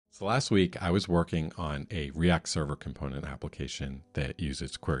So last week I was working on a React Server component application that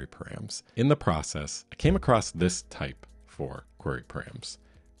uses query params. In the process, I came across this type for query params.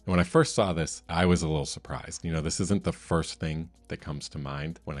 And when I first saw this, I was a little surprised. This isn't the first thing that comes to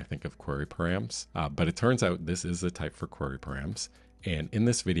mind when I think of query params, but it turns out this is a type for query params. And in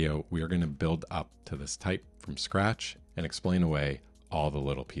this video, we are going to build up to this type from scratch and explain away all the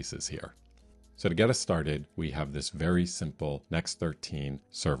little pieces here. So to get us started, we have this very simple Next13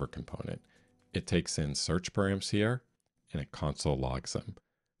 server component. It takes in search params here and it console logs them.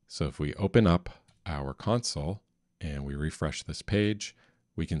 So if we open up our console and we refresh this page,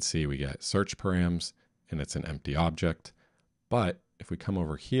 we can see we get search params and it's an empty object. But if we come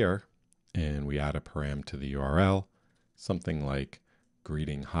over here and we add a param to the URL, something like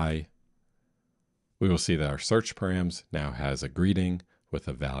greeting hi, we will see that our search params now has a greeting with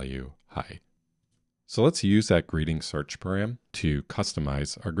a value hi. So let's use that greeting search param to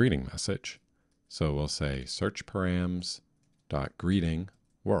customize our greeting message. So we'll say search params.greeting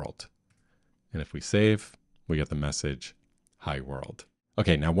world. And if we save, we get the message, hi world.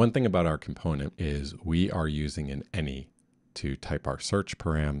 Okay, now one thing about our component is we are using an any to type our search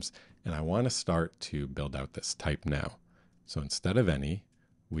params, and I want to start to build out this type now. So instead of any,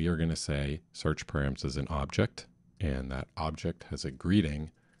 we are going to say search params is an object, and that object has a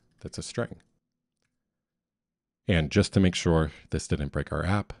greeting that's a string. And just to make sure this didn't break our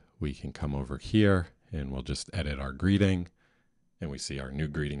app, we can come over here and we'll just edit our greeting and we see our new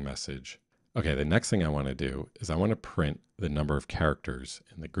greeting message. Okay, the next thing I want to do is I want to print the number of characters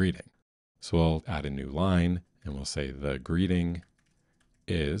in the greeting. So we'll add a new line and we'll say the greeting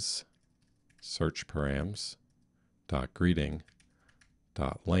is search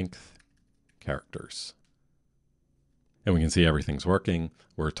params.greeting.length characters. And we can see everything's working.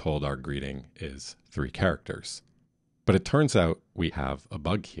 We're told our greeting is 3 characters. But it turns out we have a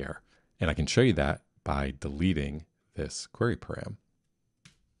bug here, and I can show you that by deleting this query param.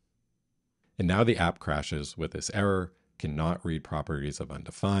 And now the app crashes with this error, cannot read properties of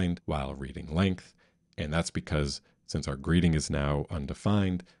undefined while reading length. And that's because since our greeting is now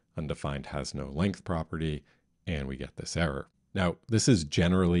undefined, undefined has no length property, and we get this error. Now, this is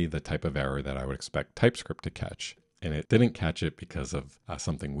generally the type of error that I would expect TypeScript to catch. And it didn't catch it because of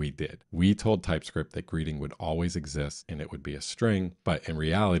something we did. We told TypeScript that greeting would always exist and it would be a string, but in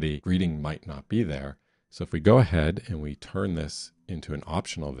reality, greeting might not be there. So if we go ahead and we turn this into an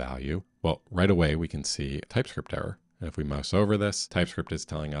optional value, well, right away we can see a TypeScript error. And if we mouse over this, TypeScript is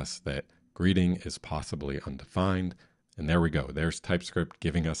telling us that greeting is possibly undefined. And there we go. There's TypeScript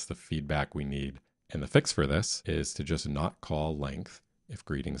giving us the feedback we need. And the fix for this is to just not call length if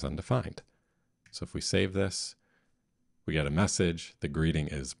greeting is undefined. So if we save this, we get a message, the greeting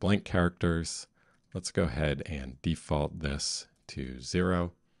is blank characters. Let's go ahead and default this to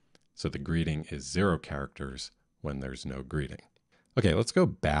 0. So the greeting is 0 characters when there's no greeting. Okay, let's go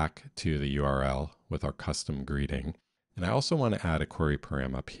back to the URL with our custom greeting. And I also want to add a query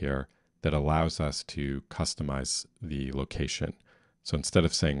param up here that allows us to customize the location. So instead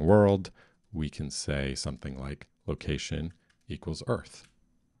of saying world, we can say something like location equals Earth.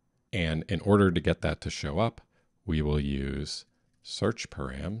 And in order to get that to show up, we will use search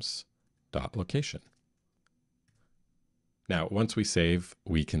params.location. Now, once we save,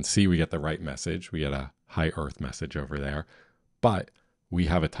 we can see we get the right message. We get a hi Earth message over there, but we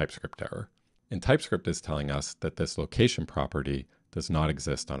have a TypeScript error. And TypeScript is telling us that this location property does not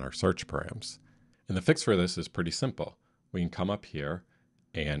exist on our search params. And the fix for this is pretty simple. We can come up here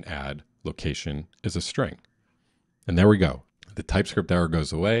and add location is a string. And there we go. The TypeScript error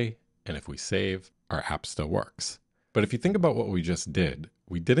goes away. And if we save, our app still works. But if you think about what we just did,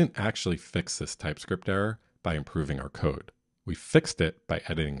 we didn't actually fix this TypeScript error by improving our code. We fixed it by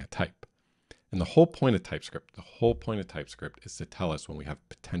editing a type. And the whole point of TypeScript is to tell us when we have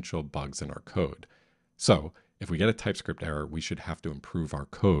potential bugs in our code. So if we get a TypeScript error, we should have to improve our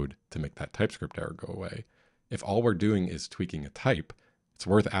code to make that TypeScript error go away. If all we're doing is tweaking a type, it's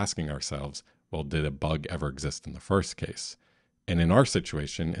worth asking ourselves, well, did a bug ever exist in the first case? And in our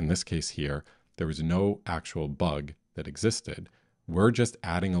situation, in this case here, there was no actual bug that existed. We're just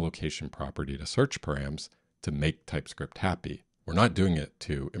adding a location property to search params to make TypeScript happy. We're not doing it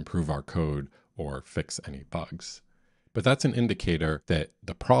to improve our code or fix any bugs. But that's an indicator that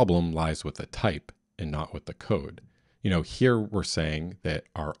the problem lies with the type and not with the code. Here we're saying that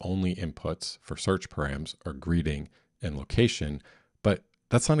our only inputs for search params are greeting and location, but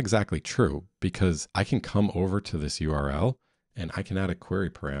that's not exactly true because I can come over to this URL and I can add a query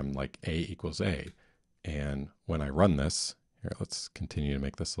param like a equals a. And when I run this, here, let's continue to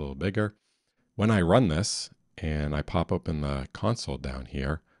make this a little bigger. When I run this and I pop open the console down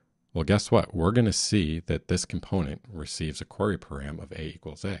here, Well, guess what? We're going to see that this component receives a query param of a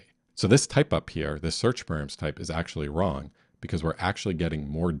equals a. So this type up here, this search params type, is actually wrong because we're actually getting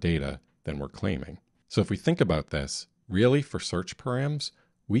more data than we're claiming. So if we think about this, really for search params,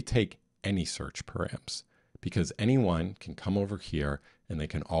 we take any search params because anyone can come over here and they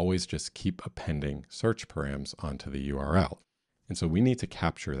can always just keep appending search params onto the URL. And so we need to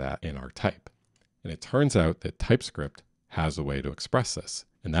capture that in our type. And it turns out that TypeScript has a way to express this,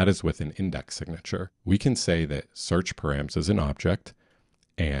 and that is with an index signature. We can say that search params is an object,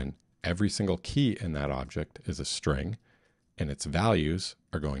 and every single key in that object is a string, and its values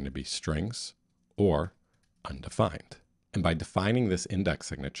are going to be strings or undefined. And by defining this index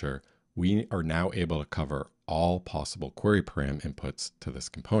signature, we are now able to cover all possible query param inputs to this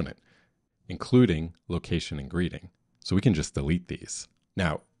component, including location and greeting. So we can just delete these.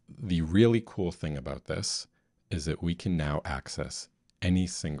 Now, the really cool thing about this is that we can now access any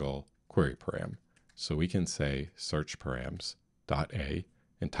single query param. So we can say search params.a,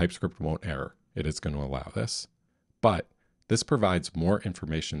 and TypeScript won't error. It is going to allow this. But this provides more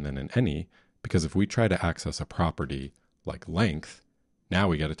information than an any, because if we try to access a property like length, now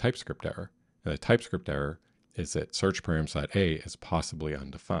we get a TypeScript error. And the TypeScript error is that search params.a is possibly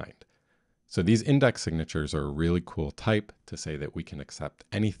undefined. So these index signatures are a really cool type to say that we can accept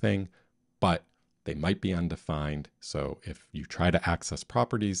anything, but they might be undefined. So if you try to access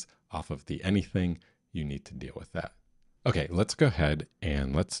properties off of the anything, you need to deal with that. Okay, let's go ahead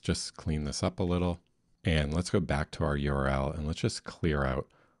and let's just clean this up a little. And let's go back to our URL and let's just clear out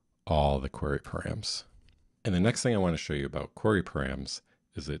all the query params. And the next thing I want to show you about query params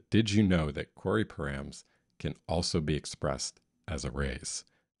is that did you know that query params can also be expressed as arrays?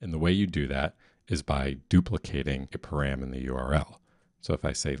 And the way you do that is by duplicating a param in the URL. So if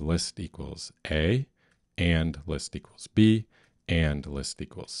I say list equals A and list equals B and list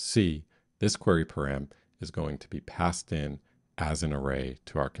equals C, this query param is going to be passed in as an array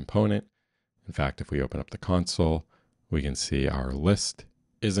to our component. In fact, if we open up the console, we can see our list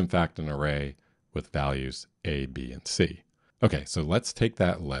is in fact an array with values A, B, and C. Okay, so let's take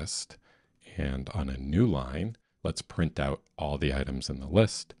that list and on a new line, let's print out all the items in the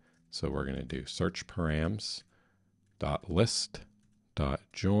list. So we're going to do search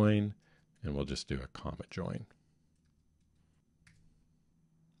params.list.join, and we'll just do a comma join.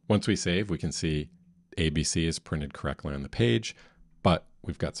 Once we save, we can see ABC is printed correctly on the page, but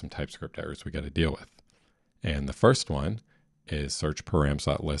we've got some TypeScript errors we got to deal with. And the first one is search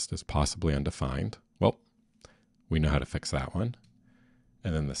params.list is possibly undefined. Well, we know how to fix that one.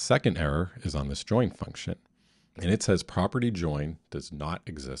 And then the second error is on this join function. And it says property join does not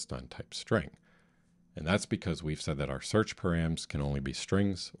exist on type string. And that's because we've said that our search params can only be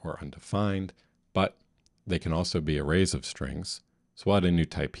strings or undefined, but they can also be arrays of strings. So we'll add a new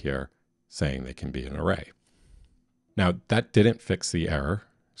type here saying they can be an array. Now that didn't fix the error.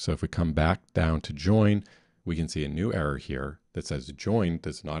 So if we come back down to join, we can see a new error here that says join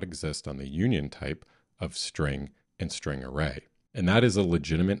does not exist on the union type of string and string array. And that is a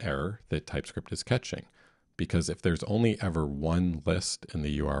legitimate error that TypeScript is catching, because if there's only ever one list in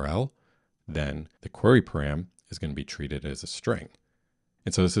the URL, then the query param is going to be treated as a string.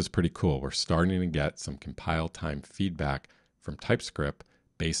 And so this is pretty cool. We're starting to get some compile time feedback from TypeScript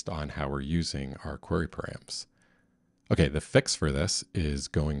based on how we're using our query params. Okay, the fix for this is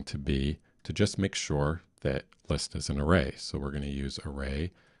going to be to just make sure that list is an array. So we're going to use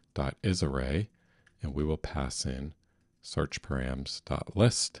array.isArray, and we will pass in search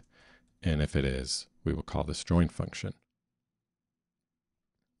params.list. And if it is, we will call this join function.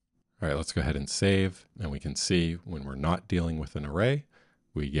 All right, let's go ahead and save. And we can see when we're not dealing with an array,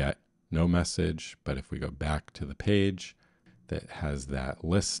 we get no message. But if we go back to the page that has that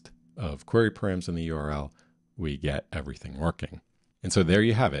list of query params in the URL, we get everything working. And so there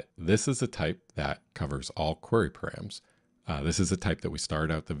you have it. This is a type that covers all query params. This is a type that we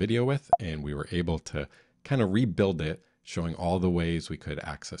started out the video with, and we were able to kind of rebuild it, showing all the ways we could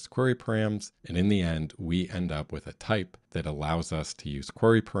access query params. And in the end, we end up with a type that allows us to use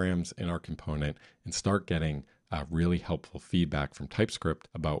query params in our component and start getting really helpful feedback from TypeScript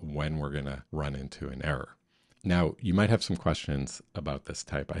about when we're going to run into an error. Now, you might have some questions about this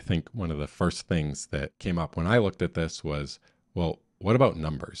type. I think one of the first things that came up when I looked at this was, well, what about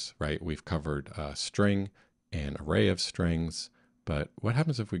numbers, right? We've covered a string, an array of strings, but what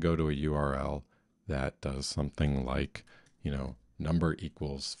happens if we go to a URL that does something like, number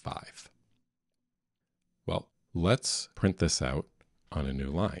equals 5? Well, let's print this out on a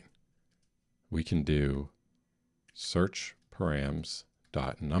new line. We can do search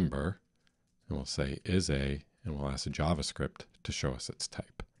params.number, and we'll say is a, and we'll ask JavaScript to show us its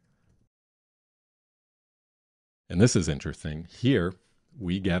type. And this is interesting. Here,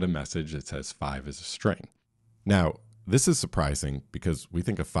 we get a message that says 5 is a string. Now, this is surprising because we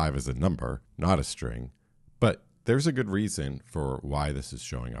think of 5 as a number, not a string, but there's a good reason for why this is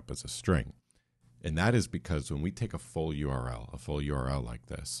showing up as a string. And that is because when we take a full URL like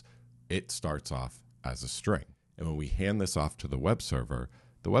this, it starts off as a string. And when we hand this off to the web server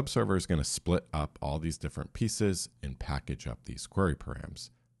is going to split up all these different pieces and package up these query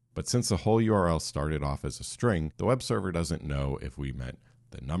params. But since the whole URL started off as a string, the web server doesn't know if we meant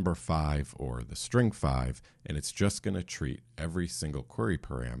the number 5 or the string 5, and it's just going to treat every single query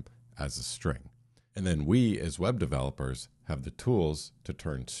param as a string. And then we, as web developers, have the tools to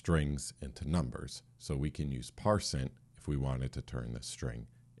turn strings into numbers. So we can use parseInt if we wanted to turn this string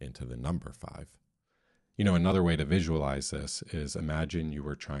into the number 5. You know, another way to visualize this is imagine you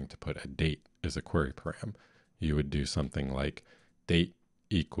were trying to put a date as a query param. You would do something like date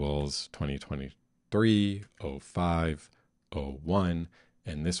equals 2023, 05, 01,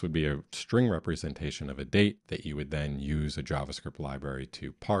 and this would be a string representation of a date that you would then use a JavaScript library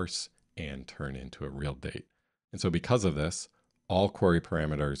to parse and turn into a real date. And so because of this, all query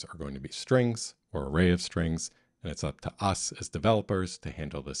parameters are going to be strings or array of strings, and it's up to us as developers to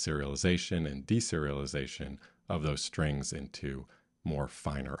handle the serialization and deserialization of those strings into more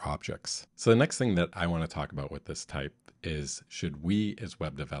finer objects. So the next thing that I want to talk about with this type is, should we as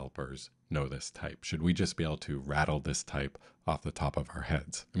web developers know this type? Should we just be able to rattle this type off the top of our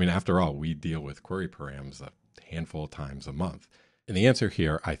heads? I mean, after all, we deal with query params a handful of times a month. And the answer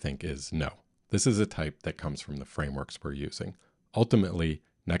here, I think, is no. This is a type that comes from the frameworks we're using. Ultimately,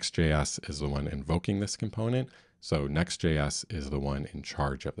 Next.js is the one invoking this component, so Next.js is the one in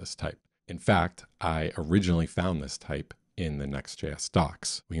charge of this type. In fact, I originally found this type in the Next.js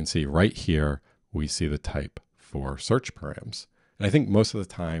docs. We can see right here, we see the type for search params. And I think most of the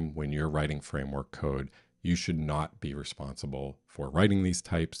time when you're writing framework code, you should not be responsible for writing these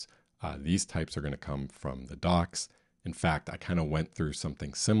types. These types are going to come from the docs. In fact, I kind of went through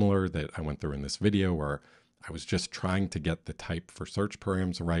something similar that I went through in this video where I was just trying to get the type for search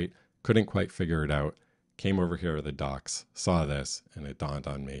params right, couldn't quite figure it out, came over here to the docs, saw this, and it dawned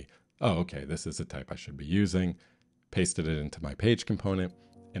on me, oh, okay, this is the type I should be using, pasted it into my page component,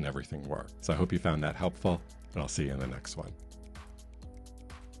 and everything worked. So I hope you found that helpful, and I'll see you in the next one.